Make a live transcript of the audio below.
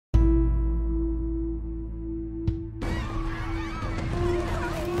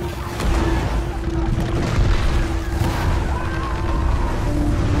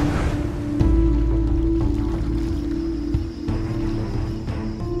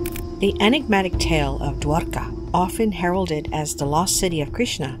The enigmatic tale of Dwarka, often heralded as the Lost City of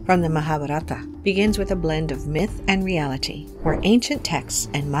Krishna from the Mahabharata, begins with a blend of myth and reality, where ancient texts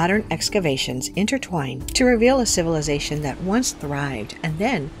and modern excavations intertwine to reveal a civilization that once thrived and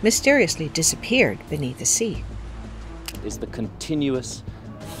then mysteriously disappeared beneath the sea. Is the continuous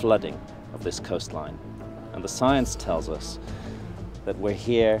flooding of this coastline. And the science tells us that we're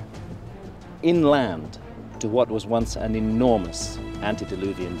here inland to what was once an enormous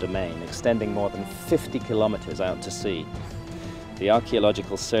antediluvian domain extending more than 50 kilometers out to sea. The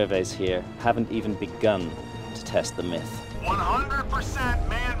archaeological surveys here haven't even begun to test the myth. 100%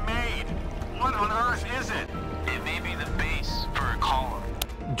 man-made. What on earth is it? It may be the base for a column.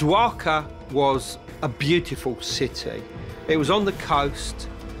 Dwarka was a beautiful city. It was on the coast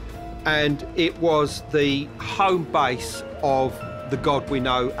and it was the home base of the god we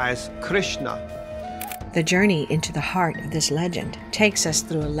know as Krishna. The journey into the heart of this legend takes us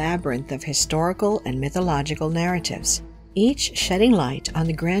through a labyrinth of historical and mythological narratives, each shedding light on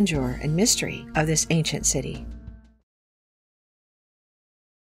the grandeur and mystery of this ancient city.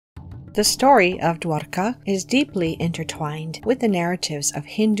 The story of Dwarka is deeply intertwined with the narratives of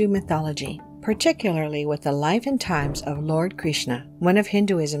Hindu mythology, particularly with the life and times of Lord Krishna, one of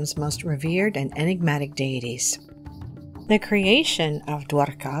Hinduism's most revered and enigmatic deities. The creation of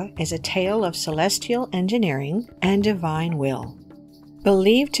Dwarka is a tale of celestial engineering and divine will.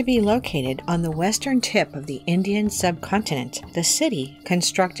 Believed to be located on the western tip of the Indian subcontinent, the city,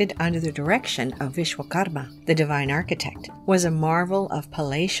 constructed under the direction of Vishwakarma, the divine architect, was a marvel of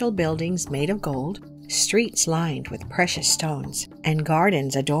palatial buildings made of gold, streets lined with precious stones, and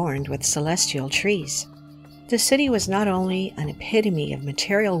gardens adorned with celestial trees. The city was not only an epitome of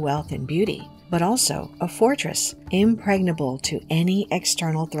material wealth and beauty, but also a fortress impregnable to any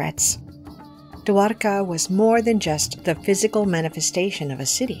external threats. Dwarka was more than just the physical manifestation of a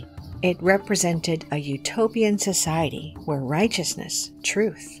city. It represented a utopian society where righteousness,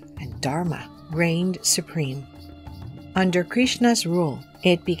 truth, and dharma reigned supreme. Under Krishna's rule,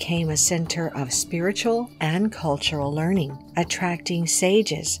 it became a center of spiritual and cultural learning, attracting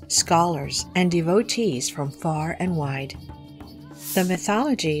sages, scholars, and devotees from far and wide. The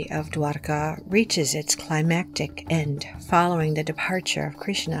mythology of Dwarka reaches its climactic end following the departure of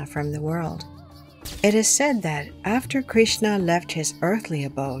Krishna from the world. It is said that after Krishna left his earthly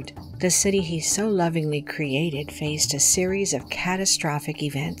abode, the city he so lovingly created faced a series of catastrophic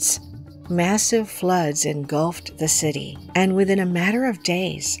events. Massive floods engulfed the city, and within a matter of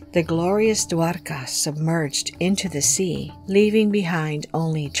days, the glorious Dwarka submerged into the sea, leaving behind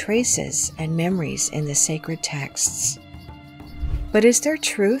only traces and memories in the sacred texts. But is there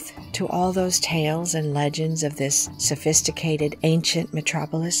truth to all those tales and legends of this sophisticated ancient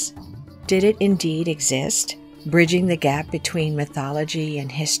metropolis? Did it indeed exist, bridging the gap between mythology and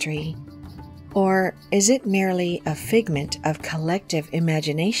history? Or is it merely a figment of collective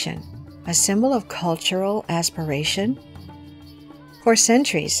imagination, a symbol of cultural aspiration? For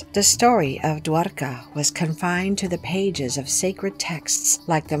centuries, the story of Dwarka was confined to the pages of sacred texts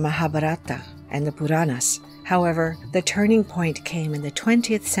like the Mahabharata and the Puranas. However, the turning point came in the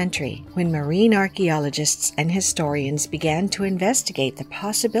 20th century when marine archaeologists and historians began to investigate the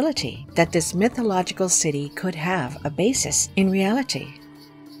possibility that this mythological city could have a basis in reality.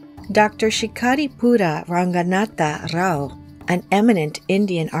 Dr. Shikaripura Ranganatha Rao, an eminent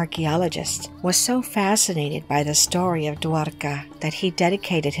Indian archaeologist, was so fascinated by the story of Dwarka that he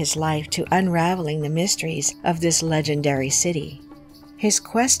dedicated his life to unraveling the mysteries of this legendary city. His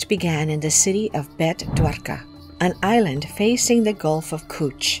quest began in the city of Bet Dwarka, an island facing the Gulf of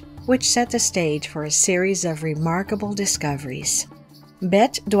Kutch, which set the stage for a series of remarkable discoveries.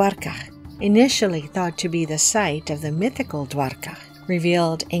 Bet Dwarka, initially thought to be the site of the mythical Dwarka,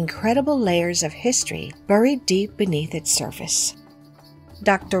 revealed incredible layers of history buried deep beneath its surface.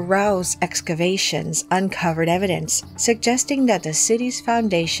 Dr. Rao's excavations uncovered evidence suggesting that the city's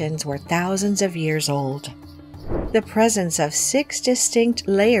foundations were thousands of years old. The presence of 6 distinct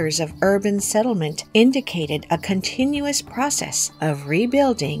layers of urban settlement indicated a continuous process of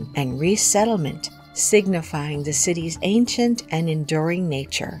rebuilding and resettlement, signifying the city's ancient and enduring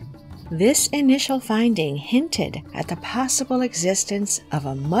nature. This initial finding hinted at the possible existence of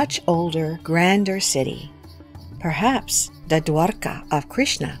a much older, grander city, perhaps the Dwarka of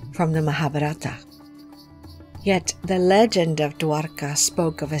Krishna from the Mahabharata. Yet the legend of Dwarka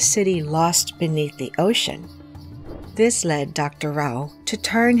spoke of a city lost beneath the ocean. This led Dr. Rao to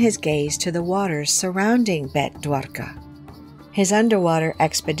turn his gaze to the waters surrounding Bet Dwarka. His underwater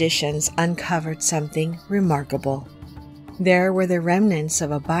expeditions uncovered something remarkable. There were the remnants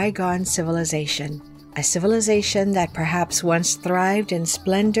of a bygone civilization, a civilization that perhaps once thrived in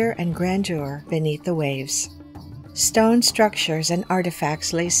splendor and grandeur beneath the waves. Stone structures and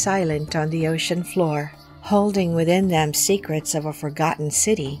artifacts lay silent on the ocean floor, holding within them secrets of a forgotten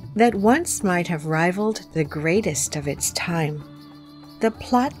city that once might have rivaled the greatest of its time. The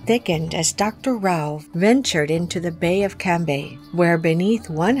plot thickened as Dr. Rao ventured into the Bay of Cambay, where beneath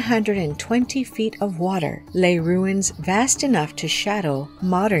 120 feet of water lay ruins vast enough to shadow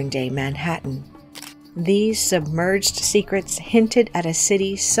modern-day Manhattan. These submerged secrets hinted at a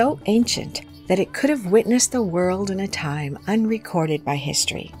city so ancient that it could have witnessed the world in a time unrecorded by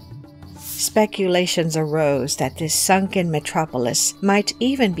history. Speculations arose that this sunken metropolis might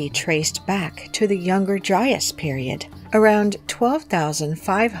even be traced back to the Younger Dryas period, around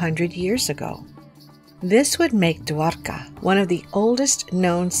 12,500 years ago. This would make Dwarka one of the oldest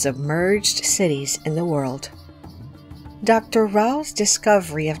known submerged cities in the world. Dr. Rao's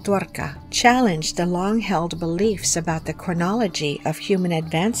discovery of Dwarka challenged the long-held beliefs about the chronology of human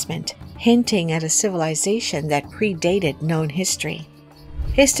advancement, hinting at a civilization that predated known history.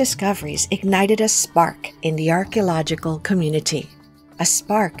 His discoveries ignited a spark in the archaeological community, a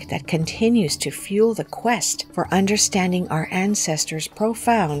spark that continues to fuel the quest for understanding our ancestors'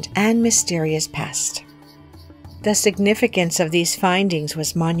 profound and mysterious past. The significance of these findings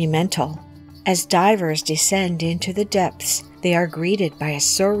was monumental. As divers descend into the depths, they are greeted by a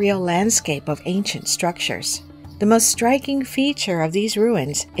surreal landscape of ancient structures. The most striking feature of these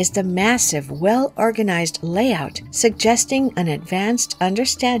ruins is the massive, well-organized layout, suggesting an advanced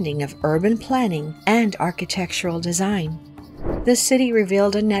understanding of urban planning and architectural design. The city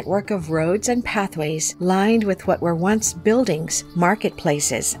revealed a network of roads and pathways lined with what were once buildings,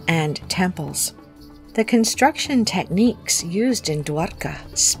 marketplaces, and temples. The construction techniques used in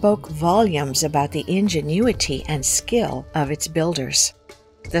Dwarka spoke volumes about the ingenuity and skill of its builders.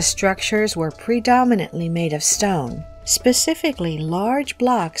 The structures were predominantly made of stone, specifically large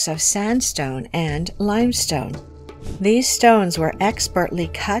blocks of sandstone and limestone. These stones were expertly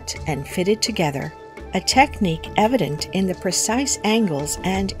cut and fitted together, a technique evident in the precise angles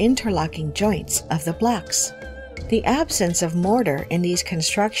and interlocking joints of the blocks. The absence of mortar in these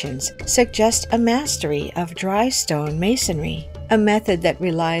constructions suggests a mastery of dry stone masonry, a method that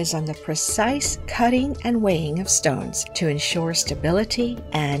relies on the precise cutting and weighing of stones to ensure stability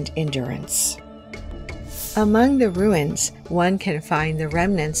and endurance. Among the ruins, one can find the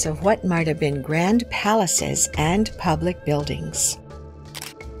remnants of what might have been grand palaces and public buildings.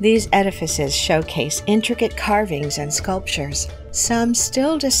 These edifices showcase intricate carvings and sculptures, some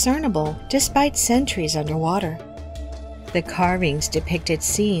still discernible despite centuries underwater. The carvings depicted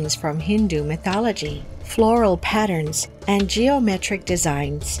scenes from Hindu mythology, floral patterns, and geometric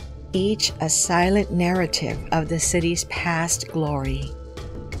designs, each a silent narrative of the city's past glory.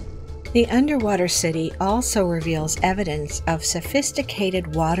 The underwater city also reveals evidence of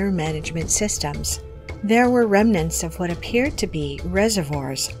sophisticated water management systems. There were remnants of what appeared to be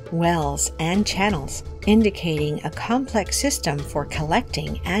reservoirs, wells, and channels, indicating a complex system for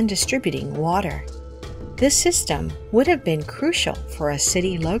collecting and distributing water. This system would have been crucial for a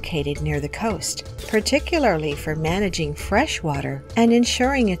city located near the coast, particularly for managing fresh water and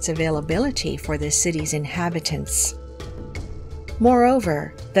ensuring its availability for the city's inhabitants.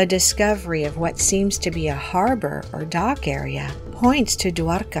 Moreover, the discovery of what seems to be a harbor or dock area points to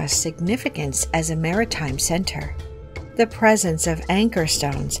Dwarka's significance as a maritime center. The presence of anchor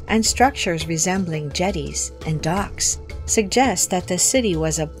stones and structures resembling jetties and docks suggests that the city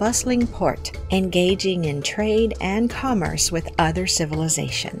was a bustling port, engaging in trade and commerce with other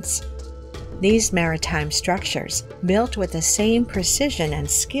civilizations. These maritime structures, built with the same precision and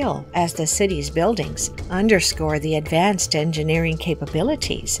skill as the city's buildings, underscore the advanced engineering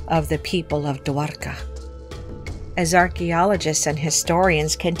capabilities of the people of Dwarka. As archaeologists and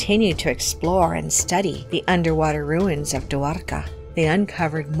historians continue to explore and study the underwater ruins of Dwarka, they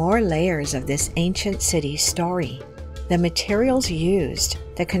uncovered more layers of this ancient city's story. The materials used,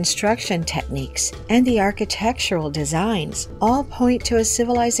 the construction techniques, and the architectural designs all point to a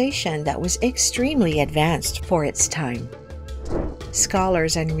civilization that was extremely advanced for its time.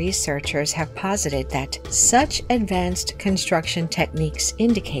 Scholars and researchers have posited that such advanced construction techniques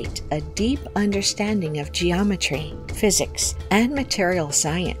indicate a deep understanding of geometry, physics, and material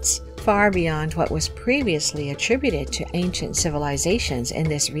science, far beyond what was previously attributed to ancient civilizations in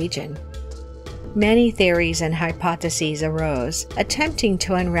this region. Many theories and hypotheses arose, attempting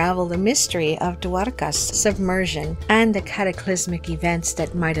to unravel the mystery of Dwarka's submersion and the cataclysmic events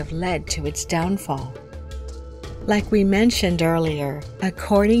that might have led to its downfall. Like we mentioned earlier,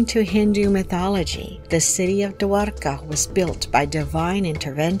 according to Hindu mythology, the city of Dwarka was built by divine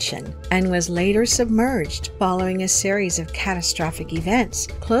intervention and was later submerged following a series of catastrophic events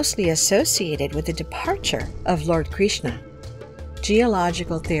closely associated with the departure of Lord Krishna.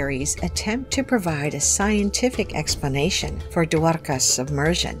 Geological theories attempt to provide a scientific explanation for Dwarka's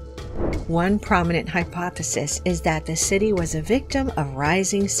submersion. One prominent hypothesis is that the city was a victim of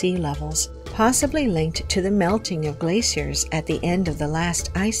rising sea levels, possibly linked to the melting of glaciers at the end of the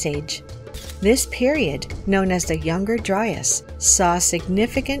last ice age. This period, known as the Younger Dryas, saw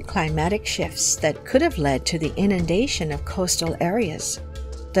significant climatic shifts that could have led to the inundation of coastal areas.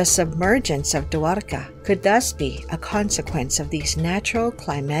 The submergence of Dwarka could thus be a consequence of these natural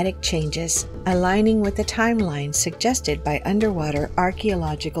climatic changes, aligning with the timeline suggested by underwater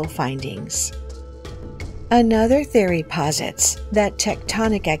archaeological findings. Another theory posits that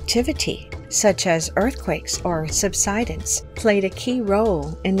tectonic activity, such as earthquakes or subsidence, played a key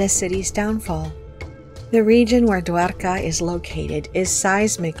role in the city's downfall. The region where Dwarka is located is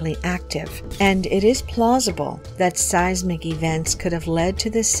seismically active, and it is plausible that seismic events could have led to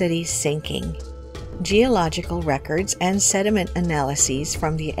the city's sinking. Geological records and sediment analyses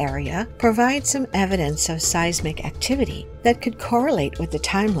from the area provide some evidence of seismic activity that could correlate with the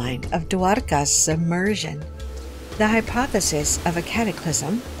timeline of Dwarka's submersion. The hypothesis of a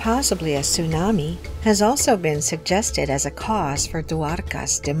cataclysm, possibly a tsunami, has also been suggested as a cause for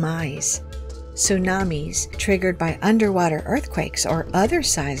Dwarka's demise. Tsunamis, triggered by underwater earthquakes or other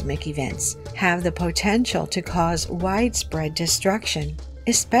seismic events, have the potential to cause widespread destruction,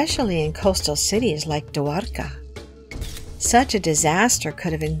 especially in coastal cities like Dwarka. Such a disaster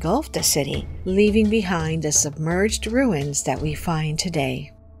could have engulfed the city, leaving behind the submerged ruins that we find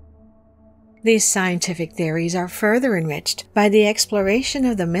today. These scientific theories are further enriched by the exploration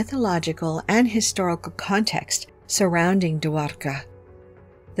of the mythological and historical context surrounding Dwarka.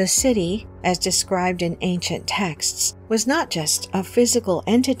 The city, as described in ancient texts, was not just a physical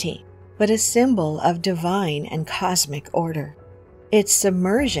entity, but a symbol of divine and cosmic order. Its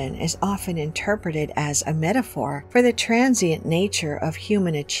submersion is often interpreted as a metaphor for the transient nature of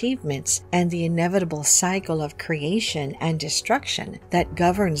human achievements and the inevitable cycle of creation and destruction that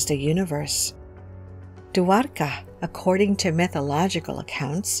governs the universe. Dwarka, according to mythological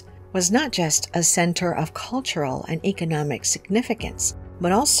accounts, was not just a center of cultural and economic significance,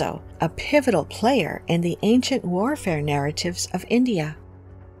 but also a pivotal player in the ancient warfare narratives of India.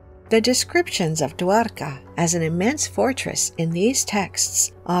 The descriptions of Dwarka as an immense fortress in these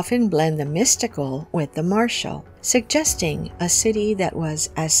texts often blend the mystical with the martial, suggesting a city that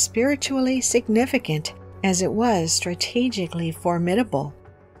was as spiritually significant as it was strategically formidable.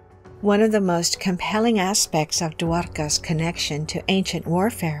 One of the most compelling aspects of Dwarka's connection to ancient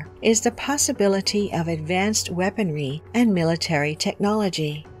warfare is the possibility of advanced weaponry and military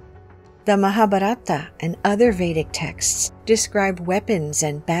technology. The Mahabharata and other Vedic texts describe weapons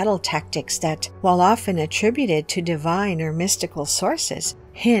and battle tactics that, while often attributed to divine or mystical sources,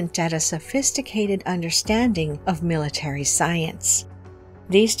 hint at a sophisticated understanding of military science.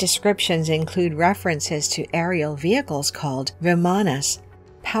 These descriptions include references to aerial vehicles called vimanas,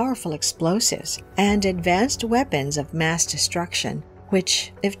 powerful explosives, and advanced weapons of mass destruction,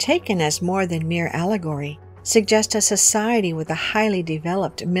 which, if taken as more than mere allegory, suggest a society with a highly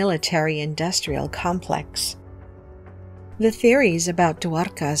developed military-industrial complex. The theories about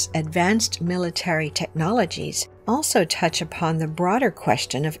Dwarka's advanced military technologies also touch upon the broader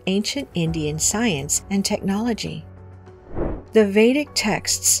question of ancient Indian science and technology. The Vedic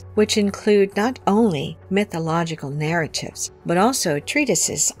texts, which include not only mythological narratives, but also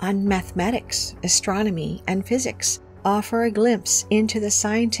treatises on mathematics, astronomy, and physics, offer a glimpse into the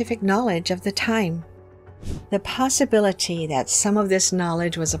scientific knowledge of the time. The possibility that some of this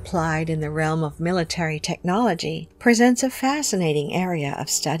knowledge was applied in the realm of military technology presents a fascinating area of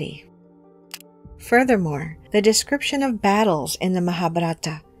study. Furthermore, the description of battles in the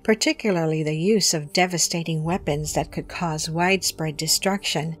Mahabharata, particularly the use of devastating weapons that could cause widespread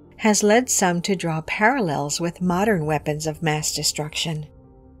destruction, has led some to draw parallels with modern weapons of mass destruction.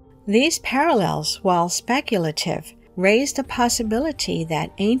 These parallels, while speculative, raise the possibility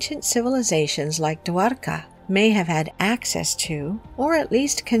that ancient civilizations like Dwarka may have had access to, or at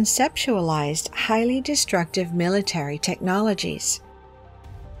least conceptualized, highly destructive military technologies.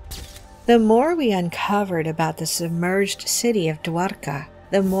 The more we uncovered about the submerged city of Dwarka,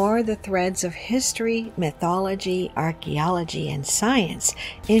 the more the threads of history, mythology, archaeology, and science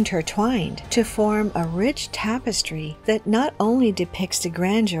intertwined to form a rich tapestry that not only depicts the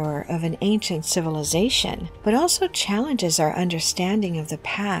grandeur of an ancient civilization, but also challenges our understanding of the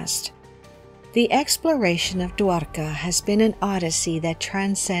past. The exploration of Dwarka has been an odyssey that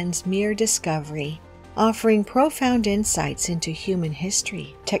transcends mere discovery, offering profound insights into human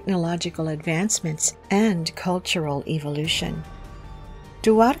history, technological advancements, and cultural evolution.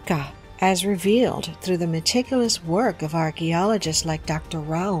 Dwarka, as revealed through the meticulous work of archaeologists like Dr.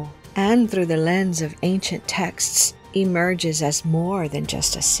 Rao and through the lens of ancient texts, emerges as more than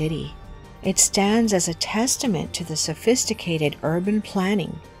just a city. It stands as a testament to the sophisticated urban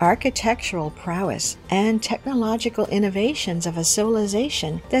planning, architectural prowess, and technological innovations of a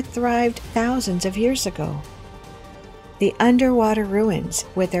civilization that thrived thousands of years ago. The underwater ruins,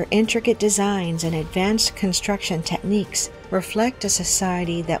 with their intricate designs and advanced construction techniques, reflect a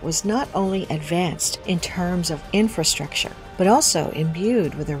society that was not only advanced in terms of infrastructure, but also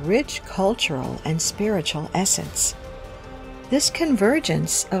imbued with a rich cultural and spiritual essence. This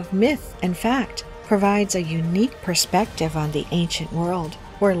convergence of myth and fact provides a unique perspective on the ancient world,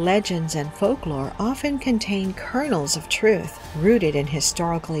 where legends and folklore often contain kernels of truth rooted in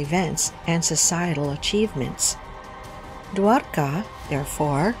historical events and societal achievements. Dwarka,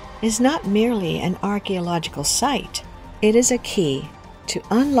 therefore, is not merely an archaeological site. It is a key to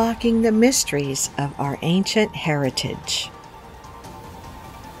unlocking the mysteries of our ancient heritage.